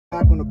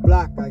Back on the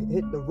block, I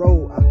hit the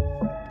road. I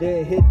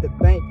did hit the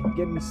bank and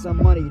give me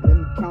some money. Let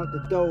me count the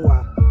dough.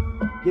 I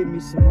give me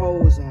some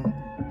hoes and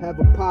have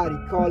a party.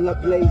 Call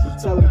up Lazy,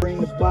 tell them bring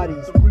the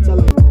bodies. Tell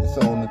them it's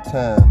on the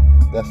time.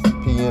 That's the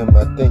PM.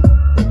 I think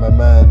in my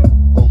mind,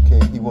 okay,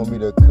 he want me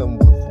to come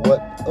with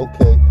what?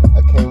 Okay,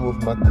 I came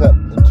with my cup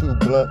and 2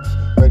 blunts,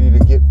 ready to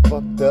get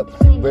fucked up,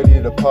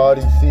 ready to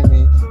party. See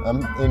me,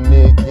 I'm in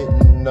there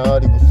getting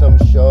naughty with some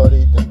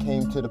shorty that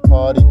came to the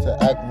party to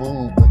act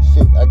rude, but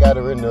shit, I got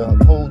her in a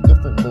whole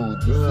different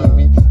mood. You see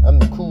me, I'm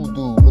the cool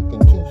dude looking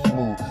too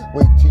smooth.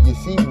 Wait till you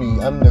see me,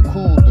 I'm the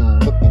cool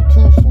dude looking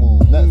too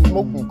smooth. Not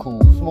smoking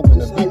cool,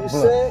 smoking a big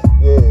blunt.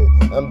 Yeah,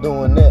 I'm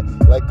doing that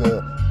like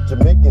a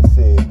Jamaican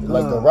said,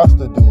 like a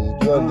Rasta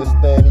dude. You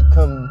understand? He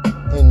come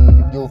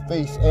in your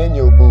face and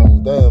your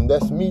boo. Damn,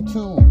 that's me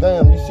too.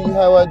 Damn, you see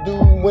how I do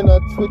when I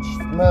switch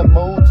my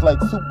modes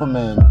like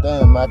Superman.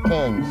 Damn, I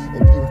can.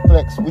 If you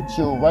flex with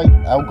your right,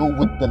 I'll go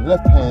with the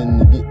left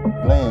hand to get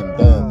blam.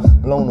 Damn,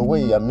 blown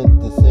away. I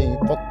meant to say,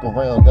 fuck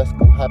around, that's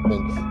gonna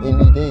happen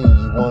any day.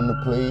 You wanna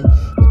play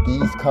with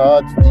these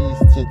cards? These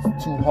shits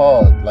too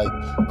hard, like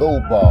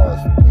gold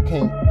bars. You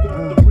can't.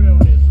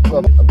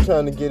 I'm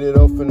trying to get it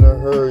off in a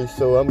hurry,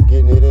 so I'm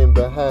getting it in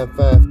behind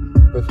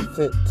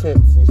 5%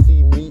 tense. You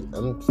see me,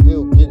 I'm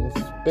still getting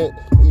spent.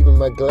 Even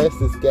my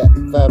glasses got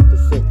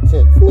 5% tense.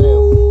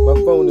 Damn, my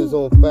phone is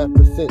on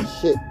 5%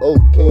 shit.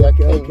 Okay, I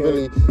can't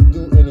really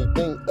do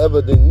anything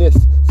other than this.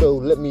 So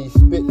let me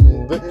spit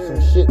and rip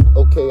some shit.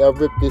 Okay, I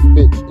ripped this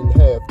bitch in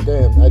half.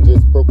 Damn, I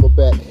just broke her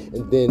back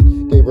and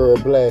then gave her a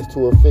blast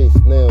to her face.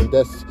 Now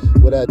that's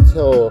what I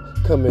tell her,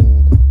 come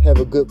and have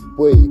a good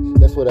way.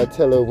 That's what I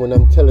tell her when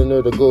I'm telling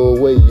her to go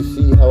away. You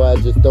see how I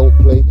just don't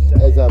play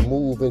as I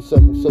move and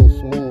something so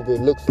smooth.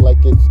 It looks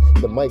like it's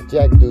the Mike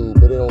Jack dude,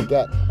 but it don't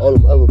got all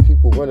them other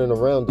people running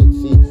around it.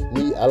 See,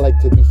 me, I like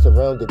to be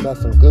surrounded by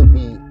some good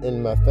weed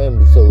in my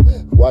family. So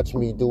watch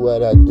me do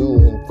what I do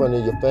in front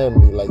of your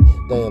family. Like,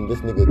 damn, this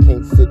nigga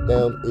can't sit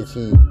down. Is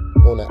he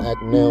gonna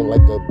act now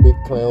like a big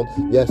clown?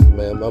 Yes,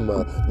 ma'am,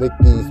 I'ma make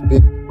these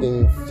big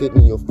things sit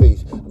in your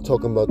face. I'm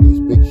talking about these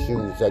big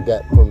shoes I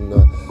got from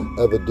the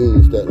other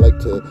dudes that like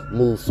to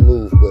move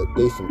smooth, but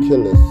they some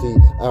killers. See,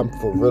 I'm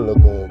for real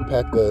gonna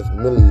pack us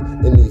Millie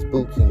in these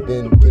boots and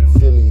then get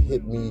silly.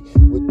 Hit me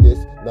with this,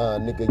 nah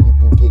nigga, you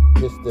can get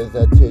pissed as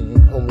I tell you,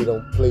 homie,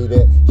 don't play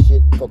that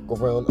shit. Fuck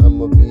around,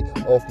 I'ma be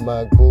off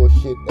my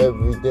bullshit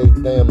every day.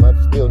 Damn, I'm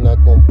still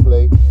not gonna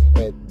play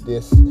at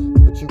this,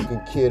 but you can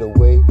kid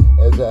away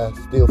as I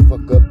still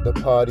fuck up the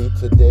party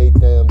today.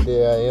 Damn,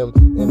 there I am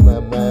in my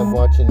mind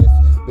watching this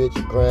bitch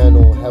grind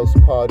on House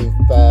Party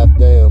 5.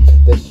 Damn,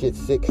 that shit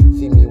sick.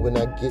 See me when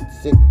I get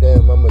sick.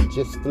 Damn, I'ma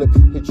just flip,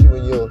 hit you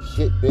in your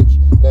shit, bitch.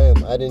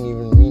 Damn, I didn't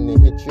even mean to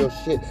hit your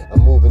shit.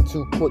 I'm moving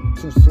too quick,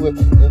 too swift,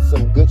 and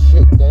some good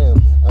shit.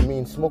 Damn, I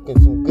mean smoking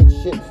some good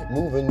shit,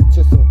 moving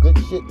to some good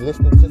shit,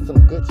 listening to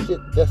some good shit.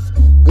 That's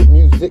good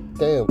music.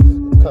 Damn,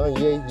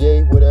 Kanye,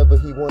 yay, whatever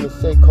he wanna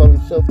say, call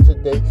himself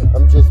today.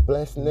 I'm just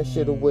blasting that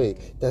shit away.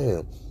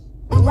 Damn.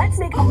 Let's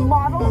make a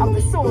model of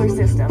the solar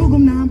system.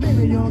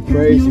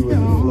 crazy with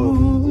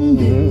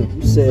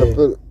the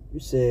flow. You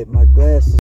said my glasses.